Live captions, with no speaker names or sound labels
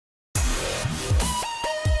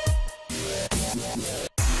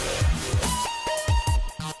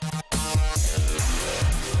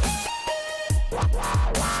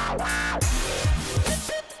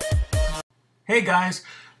Hey guys,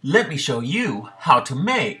 let me show you how to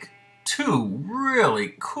make two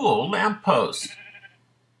really cool lampposts.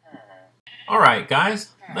 Alright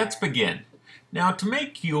guys, let's begin. Now to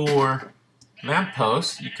make your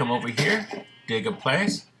lamppost, you come over here, dig a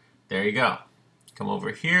place, there you go. Come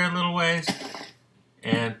over here a little ways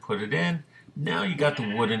and put it in. Now you got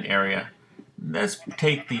the wooden area. Let's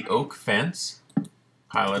take the oak fence,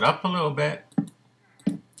 pile it up a little bit.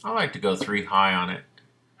 I like to go 3 high on it.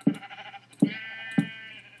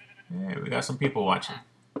 Hey, we got some people watching.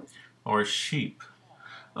 Or sheep.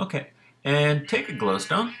 Okay, and take a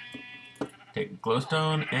glowstone. Take a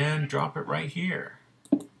glowstone and drop it right here.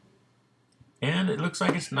 And it looks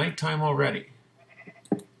like it's nighttime already.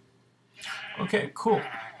 Okay, cool.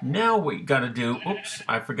 Now what you gotta do, oops,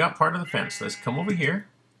 I forgot part of the fence. Let's come over here,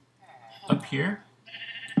 up here,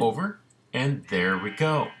 over, and there we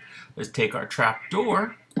go. Let's take our trap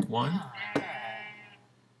door. 1,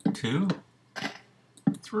 2,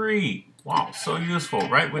 3. Wow, so useful,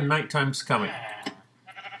 right when nighttime's coming.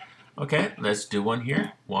 Okay, let's do one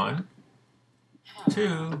here. 1,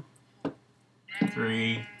 2,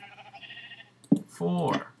 3,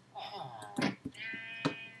 4.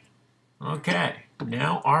 Okay,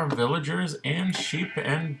 now our villagers and sheep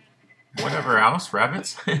and whatever else,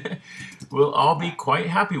 rabbits, will all be quite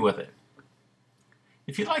happy with it.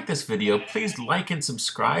 If you like this video, please like and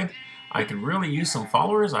subscribe. I could really use some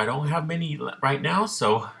followers. I don't have many right now,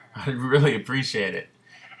 so I'd really appreciate it.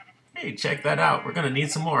 Hey, check that out. We're going to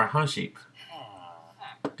need some more, huh, sheep?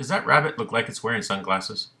 Does that rabbit look like it's wearing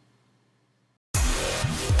sunglasses?